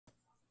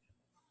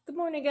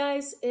morning,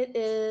 guys. It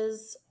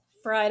is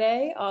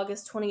Friday,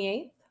 August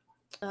 28th.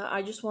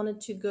 I just wanted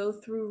to go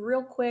through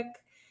real quick,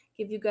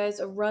 give you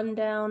guys a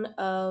rundown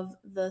of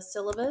the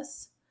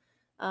syllabus.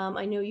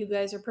 I know you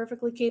guys are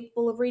perfectly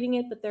capable of reading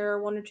it, but there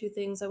are one or two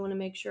things I want to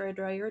make sure I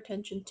draw your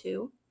attention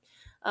to.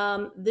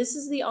 This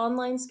is the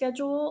online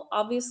schedule.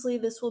 Obviously,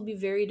 this will be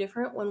very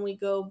different when we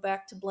go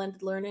back to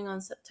blended learning on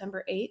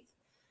September 8th.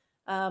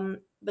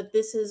 But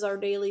this is our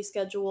daily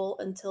schedule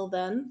until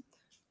then.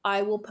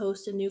 I will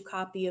post a new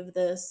copy of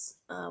this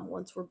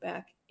once we're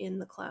back in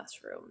the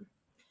classroom.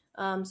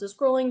 So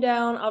scrolling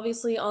down,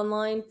 obviously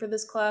online for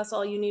this class,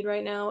 all you need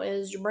right now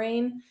is your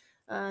brain.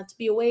 To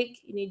be awake,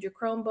 you need your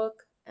Chromebook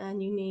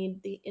and you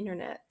need the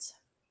internet.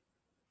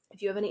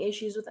 If you have any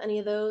issues with any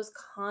of those,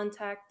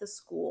 contact the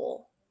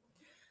school.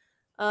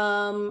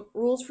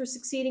 Rules for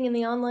succeeding in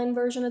the online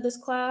version of this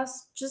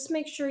class, just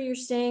make sure you're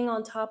staying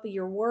on top of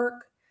your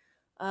work.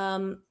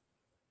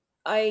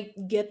 I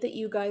get that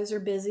you guys are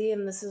busy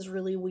and this is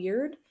really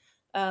weird,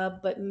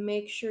 but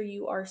make sure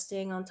you are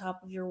staying on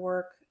top of your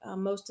work.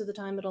 Most of the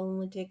time, it'll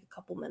only take a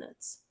couple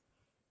minutes.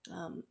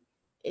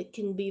 It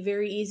can be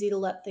very easy to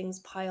let things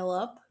pile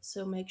up,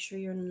 so make sure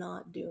you're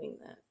not doing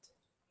that.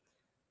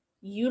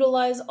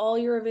 Utilize all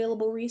your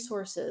available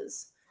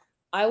resources.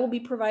 I will be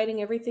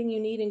providing everything you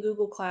need in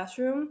Google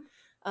Classroom.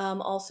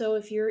 Also,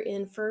 if you're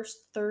in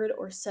first, third,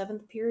 or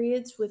seventh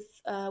periods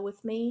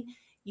with me,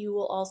 you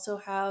will also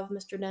have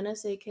Mr.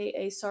 Dennis,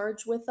 aka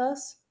Sarge, with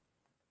us.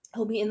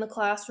 He'll be in the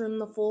classroom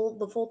the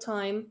full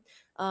time,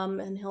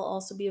 and he'll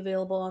also be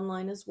available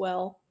online as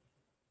well.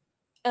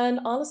 And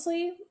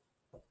honestly,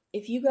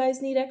 if you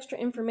guys need extra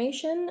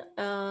information,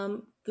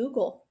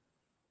 Google.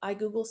 I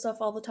Google stuff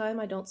all the time.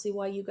 I don't see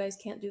why you guys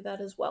can't do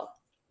that as well.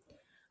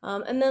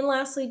 And then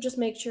lastly, just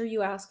make sure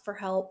you ask for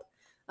help.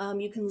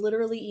 You can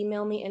literally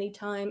email me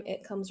anytime.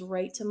 It comes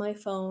right to my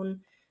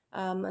phone,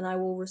 and I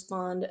will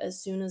respond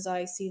as soon as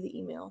I see the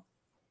email.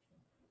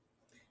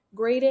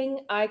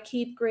 Grading, I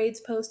keep grades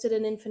posted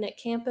in Infinite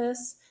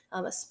Campus,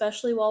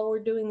 especially while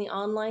we're doing the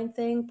online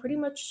thing. Pretty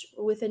much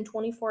within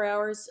 24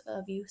 hours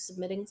of you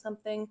submitting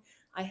something,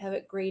 I have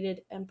it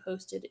graded and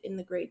posted in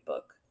the grade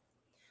book.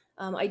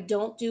 I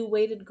don't do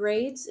weighted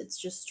grades. It's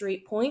just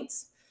straight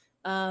points.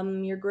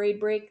 Your grade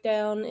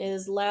breakdown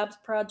is labs,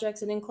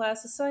 projects, and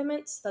in-class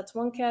assignments. That's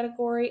one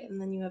category, and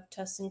then you have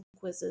tests and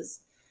quizzes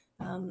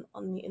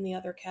in the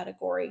other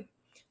category.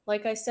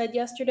 Like I said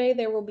yesterday,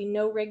 there will be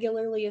no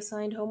regularly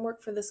assigned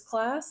homework for this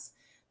class.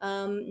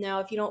 Now,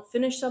 if you don't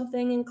finish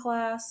something in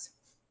class,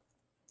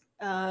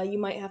 you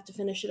might have to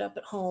finish it up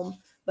at home,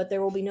 but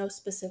there will be no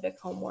specific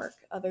homework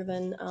other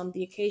than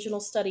the occasional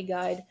study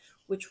guide,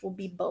 which will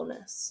be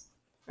bonus.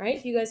 All right,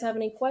 if you guys have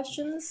any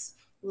questions,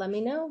 let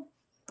me know.